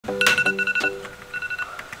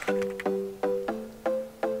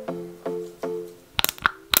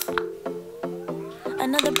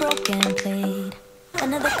Another broken plate,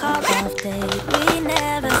 another call off date. We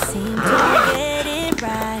never seem to get it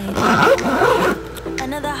right.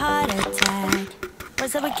 Another heart attack,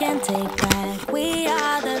 words that we can't take back. We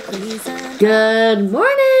are the reason. Good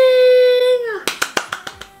morning!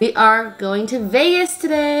 We are going to Vegas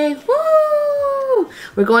today. Woo!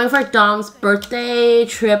 We're going for Dom's birthday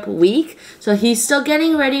trip week. So he's still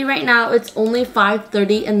getting ready right now. It's only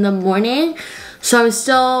 5:30 in the morning. So I'm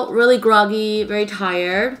still really groggy, very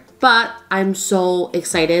tired. But I'm so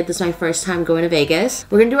excited. This is my first time going to Vegas.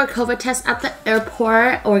 We're gonna do a COVID test at the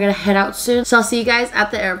airport. We're gonna head out soon. So I'll see you guys at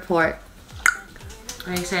the airport.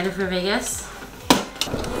 Are you excited for Vegas?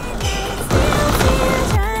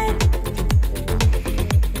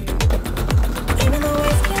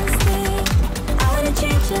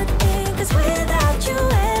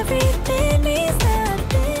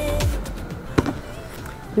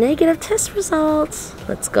 Negative test results.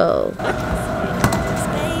 Let's go. Wow,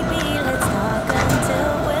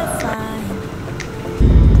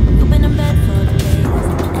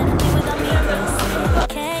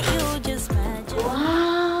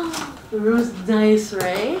 the room's nice,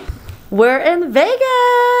 right? We're in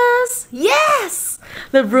Vegas. Yes,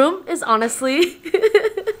 the room is honestly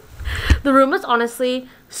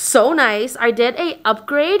so nice. I did a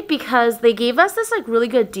upgrade because they gave us this like really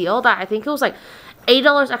good deal that I think it was like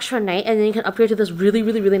 $8 extra a night, and then you can upgrade to this really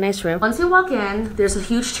nice room. Once you walk in, there's a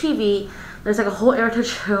huge TV. There's like a whole area to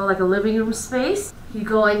chill, like a living room space. You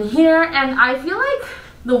go in here, and I feel like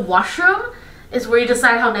the washroom is where you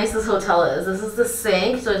decide how nice this hotel is. This is the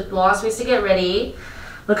sink, so there's a lot of space to get ready.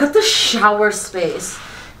 Look at the shower space.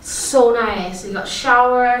 So nice. You got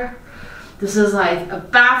shower. This is like a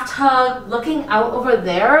bathtub. Looking out over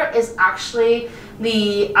there is actually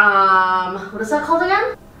the, what is that called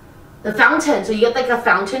again? The fountain. So you get like a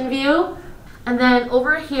fountain view. And then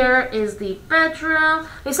over here is the bedroom.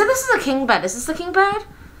 They said this is a king bed. Is this the king bed?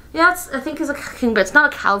 Yeah, I think it's a king bed. It's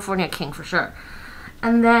not a California king for sure.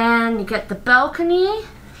 And then you get the balcony.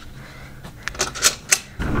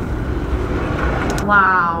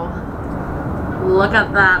 Wow. Look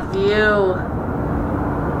at that view.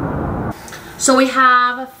 So we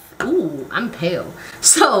have, ooh, I'm pale.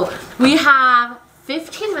 So we have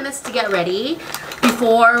 15 minutes to get ready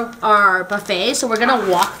before our buffet, so we're gonna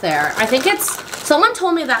walk there. I think it's, someone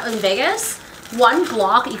told me that in Vegas, one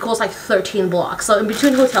block equals like 13 blocks. So in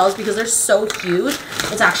between hotels, because they're so huge,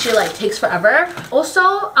 it's actually like takes forever.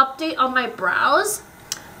 Also, update on my brows.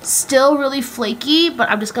 Still really flaky, but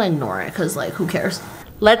I'm just gonna ignore it because like, who cares?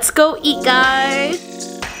 Let's go eat, guys.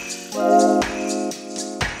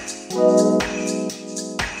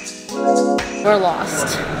 We're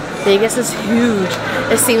lost. Vegas is huge.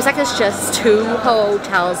 It seems like it's just 2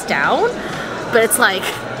 hotels down, but it's like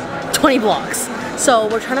 20 blocks. So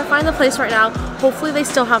we're trying to find the place right now. Hopefully they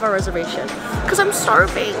still have our reservation because I'm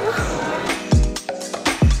starving.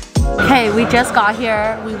 Okay, we just got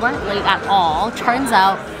here. We weren't late at all. Turns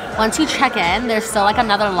out once you check in, there's still like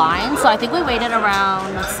another line. So I think we waited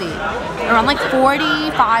around, let's see, around like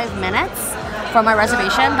 45 minutes for my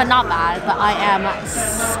reservation, but not bad. But I am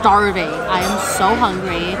starving. I am so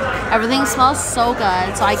hungry. Everything smells so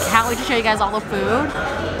good, so I can't wait to show you guys all the food.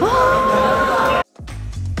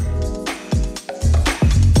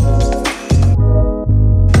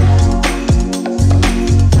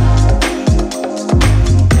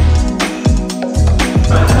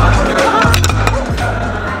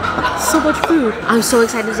 So much food. I'm so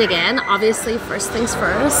excited to dig in. Obviously, first things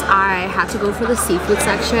first, I had to go for the seafood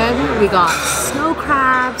section. We got snow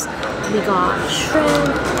crabs, we got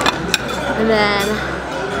shrimp, and then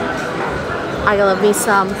I love me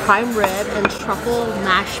some prime rib and truffle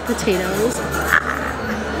mashed potatoes.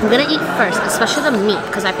 I'm gonna eat first, especially the meat,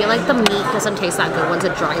 because I feel like the meat doesn't taste that good once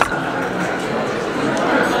it dries up.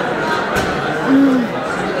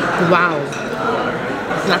 Wow.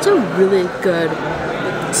 That's a really good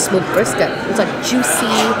smoked brisket. It's like juicy.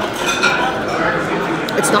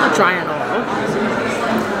 It's not dry at all.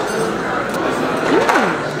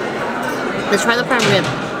 Let's try the prime rib.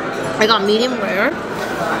 I got medium rare.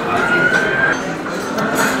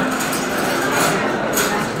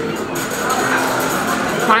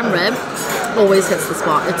 Prime rib always hits the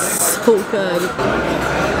spot. It's so good.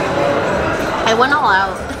 I went all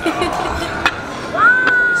out.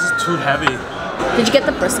 This is too heavy. Did you get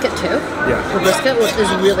the brisket too? Yeah. The brisket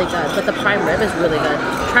is really good, but the prime rib is really good.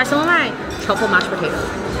 Try some of my truffle mashed potatoes.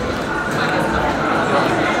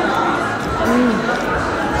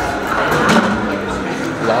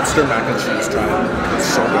 Lobster mac and cheese, try it. It's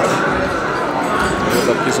so good. With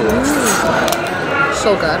a piece of lobster.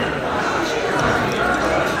 So good.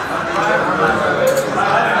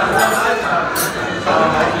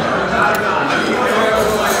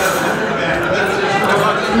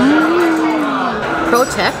 pro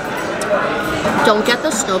tip, don't get the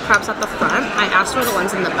snow crabs at the front. I asked for the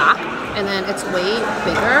ones in the back, and then it's way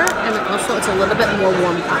bigger, and then also it's a little bit more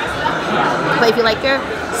warmed up. But if you like your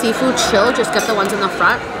seafood chill, just get the ones in the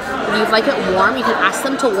front. If you like it warm, you can ask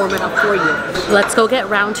them to warm it up for you. Let's go get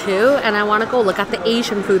round 2, and I want to go look at the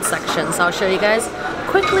Asian food section. So I'll show you guys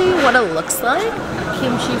quickly what it looks like.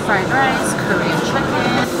 Kimchi fried rice, Korean chicken.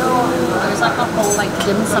 There's like a whole like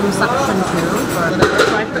dim sum section too for the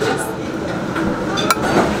fried rice.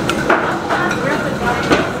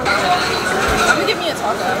 Give me a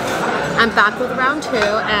taco. I'm back with round 2,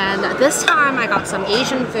 and this time I got some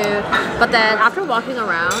Asian food, but then after walking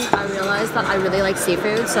around I realized that I really like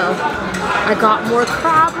seafood, so I got more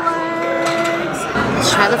crab legs.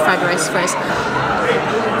 Let's try the fried rice first.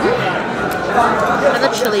 And the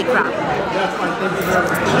chili crab.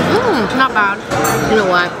 Not bad. You know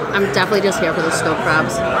what? I'm definitely just here for the snow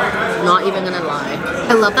crabs. Not even gonna lie.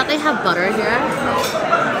 I love that they have butter here.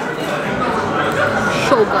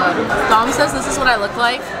 So good. Dom says this is what I look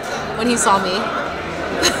like when he saw me.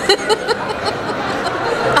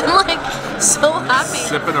 I'm like so happy.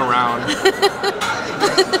 Sipping around.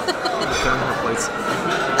 Turn her place.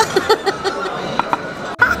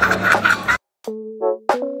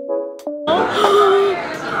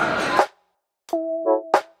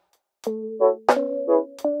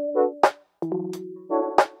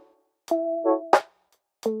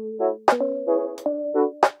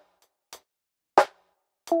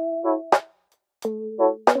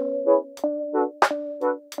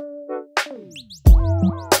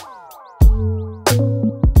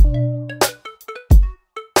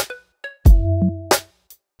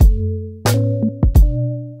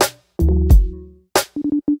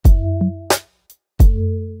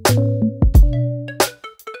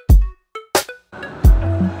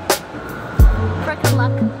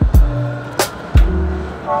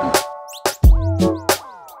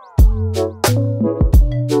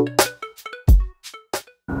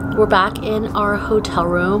 We're back in our hotel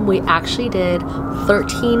room. We actually did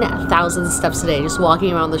 13,000 steps today just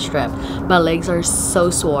walking around the strip. My legs are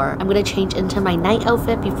so sore. I'm gonna change into my night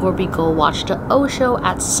outfit before we go watch the O show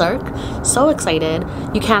at Cirque. So excited.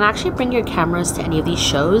 You can't actually bring your cameras to any of these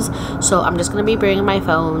shows, so I'm just gonna be bringing my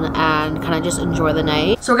phone and kind of just enjoy the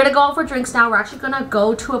night. So we're gonna go out for drinks now. We're actually gonna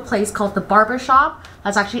go to a place called the Barber Shop.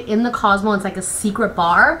 That's actually in the Cosmo. It's like a secret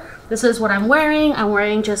bar. This is what I'm wearing. I'm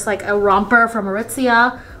wearing just like a romper from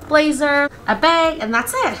Aritzia, blazer, a bag, and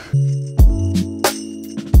that's it.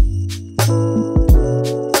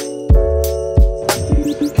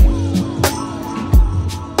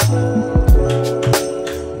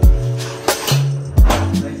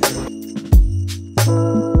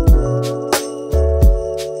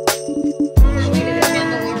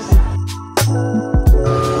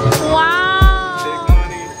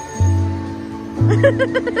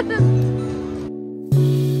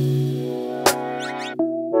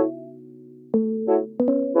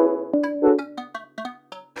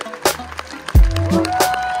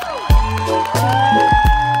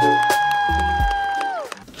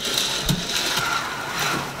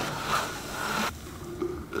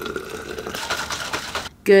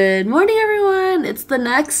 Good morning, everyone. It's the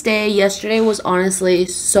next day. Yesterday was honestly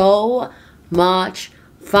so much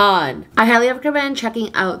fun. I highly recommend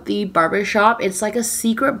checking out the Barber Shop. It's like a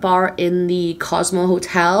secret bar in the Cosmo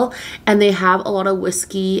Hotel, and they have a lot of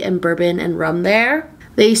whiskey and bourbon and rum there.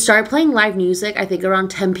 They started playing live music, I think around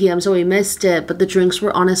 10 p.m. so we missed it, but the drinks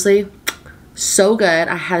were honestly so good.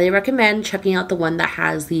 I highly recommend checking out the one that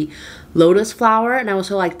has the lotus flower, and I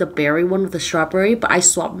also like the berry one with the strawberry, but I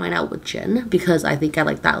swapped mine out with gin because I think I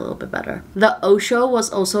like that a little bit better. The O show was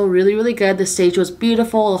also really good. The stage was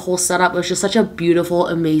beautiful. The whole setup was just such a beautiful,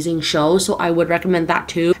 amazing show, so I would recommend that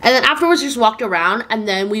too. And then afterwards just walked around, and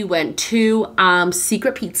then we went to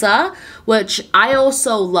Secret Pizza, which I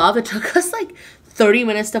also love. It took us like 30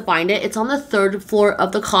 minutes to find it. It's on the 3rd floor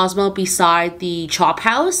of the Cosmo beside the Chop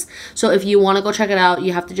House. So if you want to go check it out,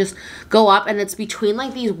 you have to just go up, and it's between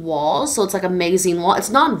like these walls. So it's like a magazine wall. It's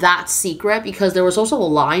not that secret because there was also a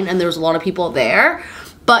line and there was a lot of people there,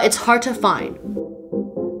 but it's hard to find.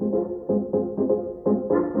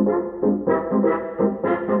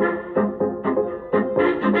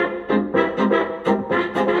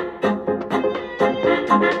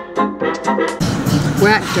 We're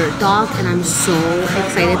at Dirt Dog, and I'm so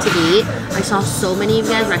excited to eat. I saw so many of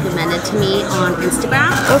you guys recommend it to me on Instagram.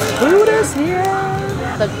 The food is here.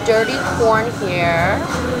 The dirty corn here.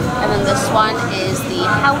 And then this one is the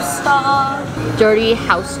house dog. Dirty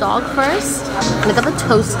house dog first. Look at the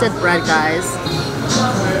toasted bread, guys.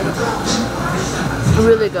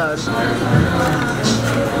 Really good.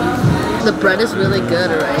 The bread is really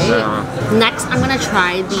good, right? Next, I'm gonna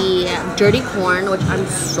try the dirty corn, which I'm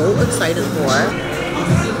so excited for.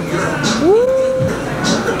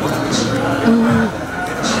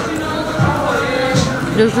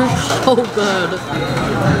 This is so good.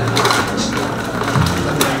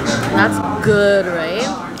 That's good, right?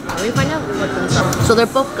 Let me find out what this is. So they're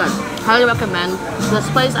both good. Highly recommend. This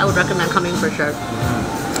place I would recommend coming for sure.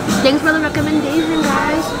 Thanks for the recommendation,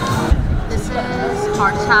 guys. This is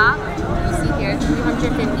hard tack. You see here,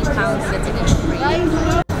 350 pounds gets it free.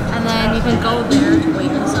 And then you can go there to weigh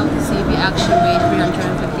yourself to see if you actually weigh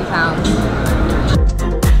 350 pounds.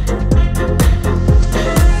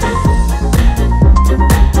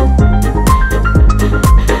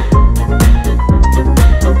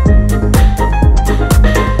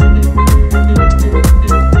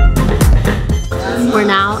 We're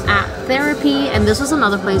now at Therapy, and this was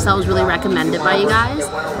another place that was really recommended by you guys,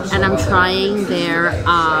 and I'm trying their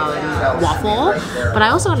waffle, but I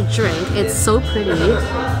also got a drink. It's so pretty.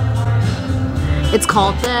 It's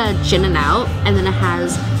called the Gin and Out, and then it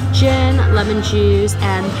has gin, lemon juice,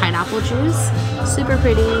 and pineapple juice. Super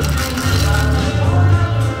pretty.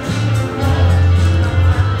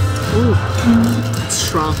 Ooh, it's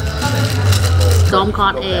strong. Dom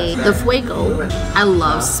got the Fuego. I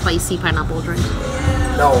love spicy pineapple drink.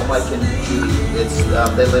 No, like in it's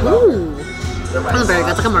they live out. Ooh, that's very good.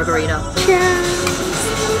 It's like a margarita. Cheers.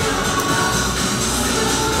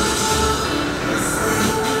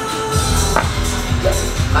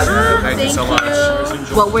 Thank you so much.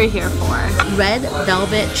 What we're here for: red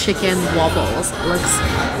velvet chicken waffles. It looks.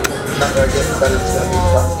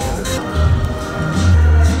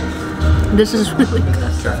 This is really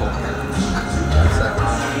good.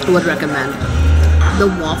 Would recommend. The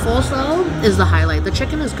waffles though is the highlight. The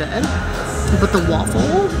chicken is good, but the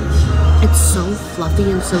waffle, it's so fluffy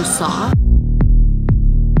and so soft.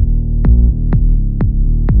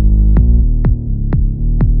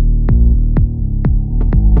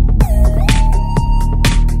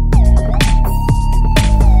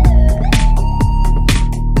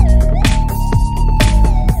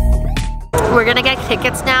 We're gonna get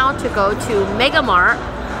tickets now to go to Mega Mart,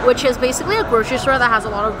 which is basically a grocery store that has a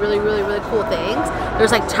lot of really cool things.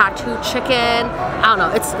 There's like tattoo chicken. I don't know.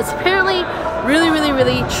 It's apparently really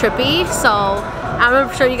trippy. So I'm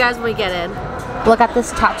gonna show you guys when we get in. Look at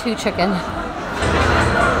this tattoo chicken.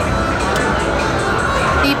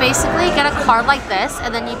 You basically get a card like this,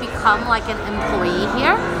 and then you become like an employee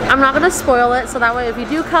here. I'm not gonna spoil it, so that way if you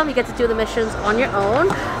do come, you get to do the missions on your own.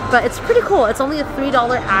 But it's pretty cool. It's only a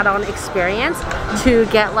 $3 add-on experience to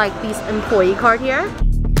get like these employee card here.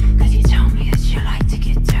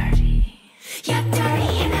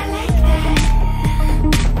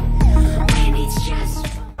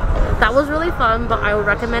 That was really fun, but I would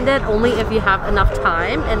recommend it only if you have enough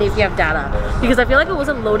time and if you have data, because I feel like it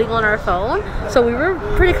wasn't loading on our phone, so we were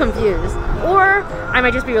pretty confused. Or I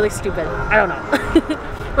might just be really stupid. I don't know.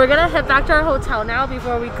 We're gonna head back to our hotel now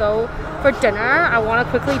before we go for dinner. I want to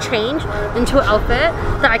quickly change into an outfit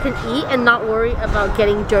that I can eat and not worry about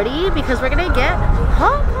getting dirty, because we're gonna get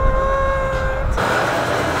HOTPOT.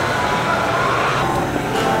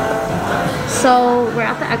 So we're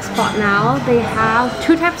at the HOTPOT now. They have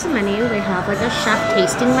two types of menu. They have like a chef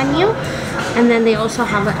tasting menu, and then they also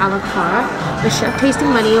have the a la carte. The chef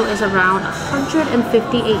tasting menu is around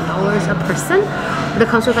 $158 a person, but it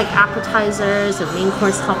comes with like appetizers and main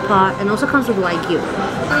course HOTPOT, and also comes with Wagyu.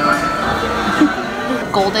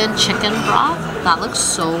 Golden chicken broth. That looks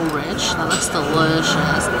so rich. That looks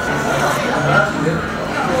delicious.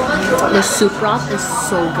 The soup broth is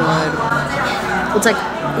so good. It's like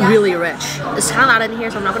really rich. It's kind of loud in here,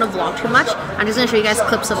 so I'm not going to vlog too much. I'm just going to show you guys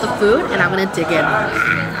clips of the food, and I'm going to dig in.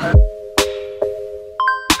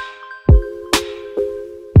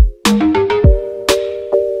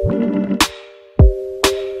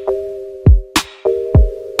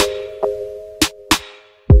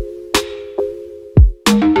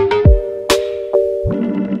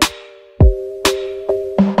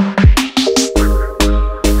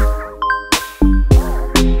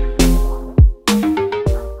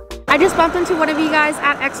 I just bumped into one of you guys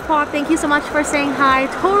at HOTPOT. Thank you so much for saying hi.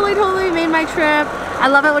 Totally made my trip. I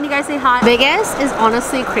love it when you guys say hi. Vegas is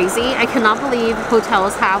honestly crazy. I cannot believe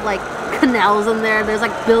hotels have like canals in there. There's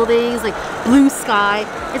like buildings, like blue sky.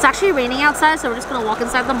 It's actually raining outside, so we're just gonna walk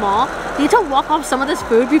inside the mall. We need to walk off some of this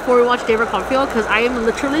food before we watch David Copperfield, because I am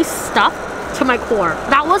literally stuffed to my core.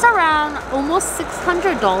 That was around almost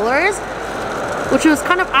 $600. Which was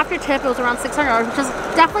kind of after tip. It was around $600, which is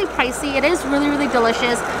definitely pricey. It is really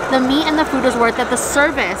delicious. The meat and the food is worth it. The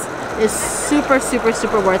service is super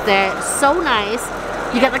worth it. So nice.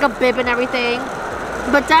 You get like a bib and everything.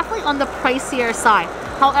 but definitely on the pricier side.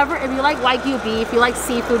 However, if you like Wagyu beef, you like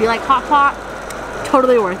seafood, you like hot pot,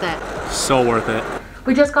 totally worth it. So worth it.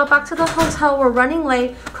 We just got back to the hotel. We're running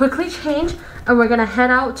late. Quickly change, and we're gonna head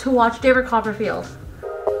out to watch David Copperfield.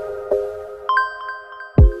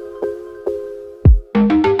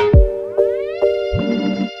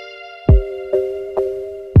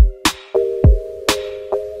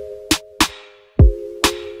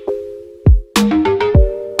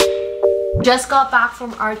 Just got back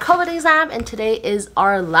from our COVID exam and today is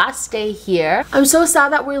our last day here. I'm so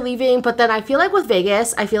sad that we're leaving, but then I feel like with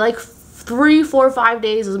Vegas, I feel like 3, 4, 5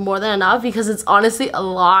 days is more than enough because it's honestly a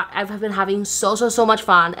lot. I've been having so much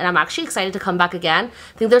fun and I'm actually excited to come back again.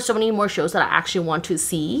 I think there's so many more shows that I actually want to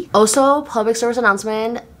see. Also, public service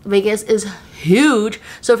announcement, Vegas is huge.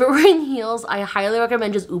 So if you're wearing heels, I highly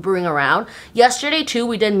recommend just Ubering around. Yesterday too,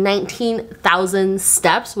 we did 19,000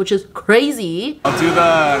 steps, which is crazy. I'll do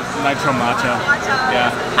the nitro matcha.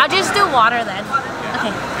 Yeah. I'll just do water then.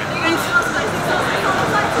 Okay.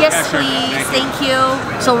 Yes, Yeah, sure. please. Thank you.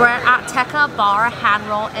 So we're at Tekka Bar Hand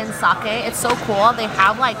Roll and Sake. It's so cool. They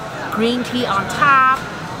have like green tea on tap.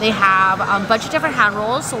 They have a bunch of different hand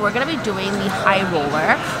rolls. So we're gonna be doing the high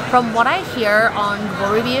roller. From what I hear on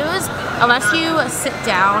Google reviews, unless you sit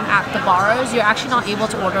down at the bars, you're actually not able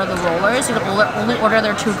to order the rollers. You can only order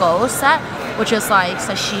their to-go set, which is like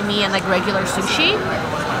sashimi and like regular sushi.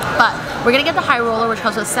 But we're gonna get the high roller, which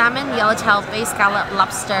comes with salmon, yellowtail, bay scallop,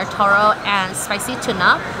 lobster, taro, and spicy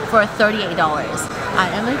tuna for $38. I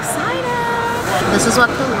am excited. This is what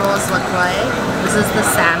the rolls look like. This is the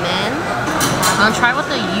salmon. I'm gonna try with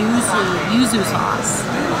the yuzu sauce.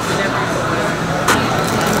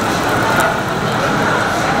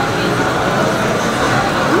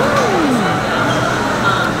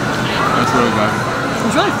 That's really good.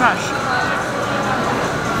 It's really fresh.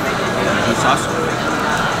 The sauce?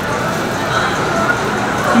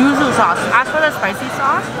 Yuzu sauce. As for the spicy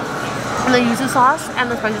sauce, and the yuzu sauce and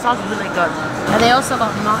the spicy sauce is really good. And they also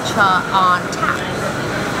got matcha on tap.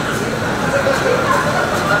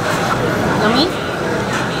 Yummy?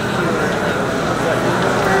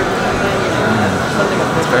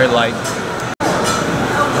 It's very light.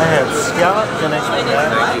 I have scallop, finished with that.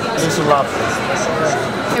 This is lobster.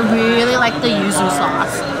 I really like the yuzu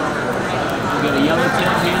sauce.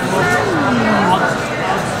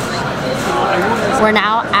 We're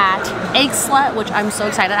now at Egg Slut, which I'm so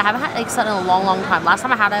excited. I haven't had Egg Slut in a long time. Last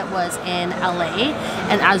time I had it was in LA,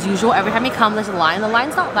 and as usual, every time you come, there's a line. The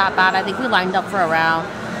line's not that bad. I think we lined up for around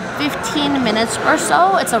 15 minutes or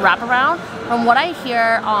so. It's a wraparound. From what I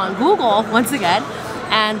hear on Google, once again,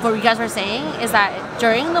 and what you guys were saying is that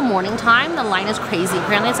during the morning time, the line is crazy.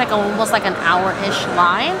 Apparently it's like almost like an hour-ish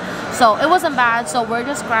line. So it wasn't bad. So we're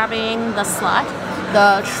just grabbing the slut,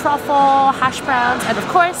 the truffle, hash browns, and of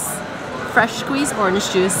course, fresh squeezed orange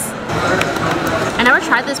juice. I never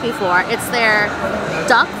tried this before. It's their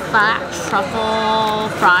duck fat truffle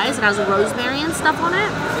fries. It has rosemary and stuff on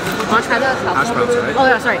it. I want to try the truffle. Hash browns, right? Oh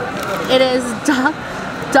yeah, sorry. It is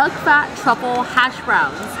duck fat truffle hash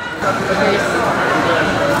browns.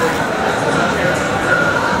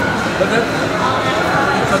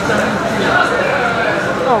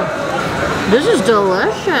 Oh, this is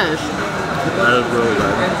delicious. That is really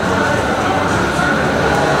good.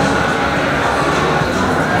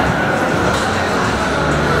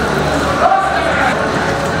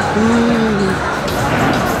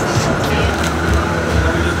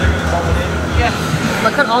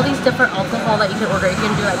 Look at all these different alcohol that you can order. You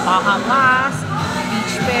can do like Baja Blast,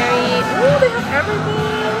 Beach Berry. Ooh, they have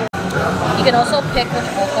everything. You can also pick which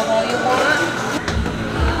alcohol you want.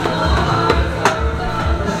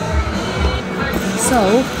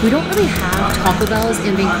 So, we don't really have Taco Bells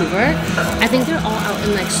in Vancouver. I think they're all out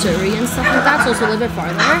in like Surrey and stuff like that, so it's a little bit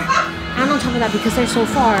farther. And on top of that, because they're so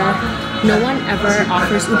far, no one ever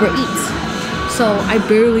offers Uber Eats. So I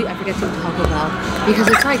barely ever get to Taco Bell because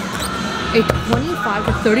it's like a 25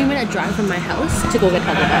 to 30 minute drive from my house to go get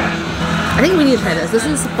Taco Bell. I think we need to try this. This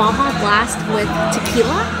is Baja Blast with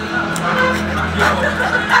tequila.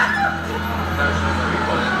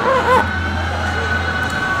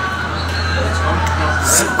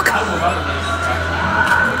 So good.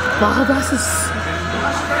 Baja Blast is...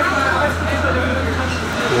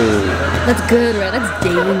 That's good, right? That's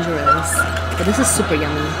dangerous. But this is super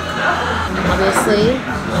yummy. Obviously,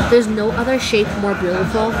 there's no other shape more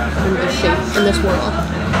beautiful than this shape in this world.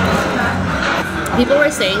 People were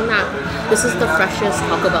saying that this is the freshest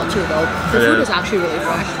Taco Bell too, though. The food is actually really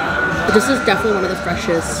fresh. But this is definitely one of the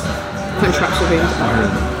freshest Crunchwrap Supremes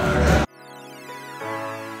ever.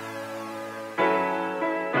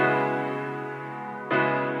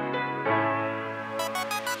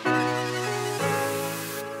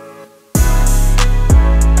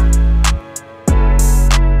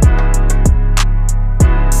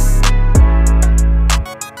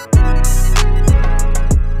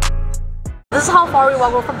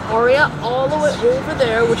 walk from Oria all the way over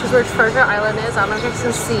there, which is where Treasure Island is. I don't know if you guys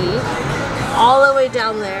can see. All the way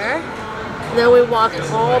down there. And then we walked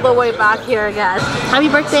all the way back here again. Happy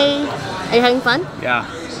birthday! Are you having fun? Yeah.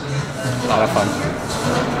 A lot of fun.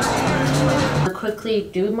 I'll quickly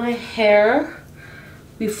do my hair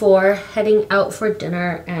before heading out for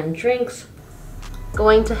dinner and drinks.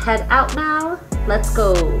 Going to head out now. Let's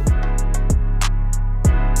go.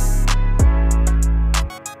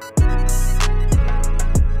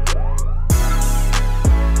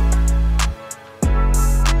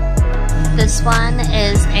 This one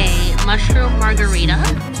is a mushroom margarita.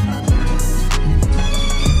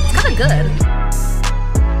 It's kind of good.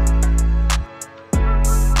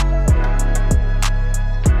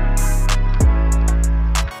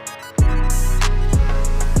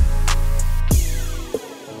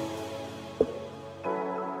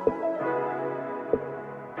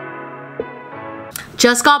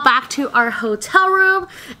 Just got back to our hotel room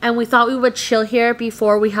and we thought we would chill here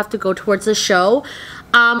before we have to go towards the show.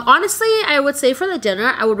 Honestly, I would say for the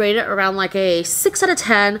dinner, I would rate it around like a 6 out of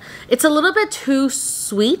 10. It's a little bit too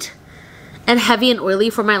sweet and heavy and oily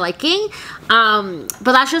for my liking. But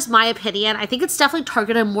that's just my opinion. I think it's definitely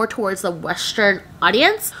targeted more towards the Western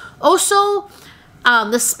audience. Also,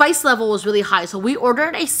 the spice level was really high. So we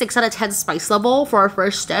ordered a 6 out of 10 spice level for our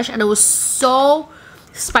first dish and it was so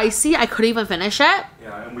spicy I couldn't even finish it.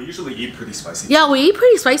 Yeah, and we usually eat pretty spicy. Yeah, we eat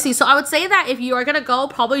pretty spicy. So I would say that if you are gonna go,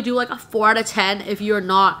 probably do like a 4 out of 10 if you're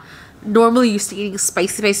not normally used to eating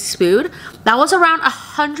spicy food. That was around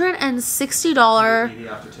 $160,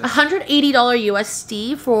 $180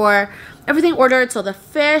 USD for everything ordered. So the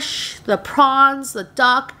fish, the prawns, the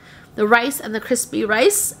duck, the rice and the crispy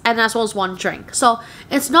rice, and as well as one drink. So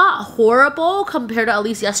it's not horrible compared to at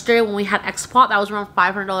least yesterday when we had HOTPOT. That was around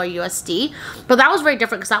 $500 USD, but that was very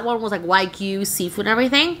different because that one was like Wagyu seafood and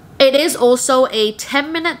everything. It is also a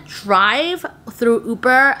 10-minute drive through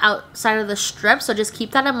Uber outside of the strip, so just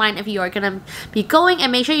keep that in mind if you are gonna be going, and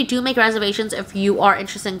make sure you do make reservations if you are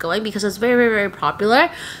interested in going because it's very, very, very popular.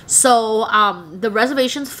 So the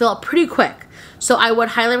reservations fill up pretty quick. So I would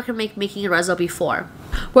highly recommend making a reservation before.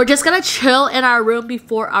 We're just gonna chill in our room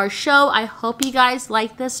before our show. I hope you guys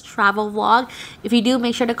like this travel vlog. If you do,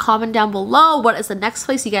 make sure to comment down below what is the next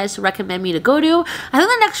place you guys recommend me to go to. I think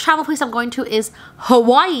the next travel place I'm going to is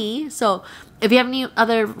Hawaii. So if you have any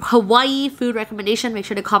other Hawaii food recommendation, make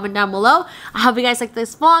sure to comment down below. I hope you guys like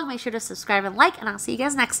this vlog. Make sure to subscribe and like, and I'll see you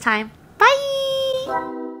guys next time.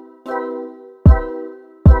 Bye!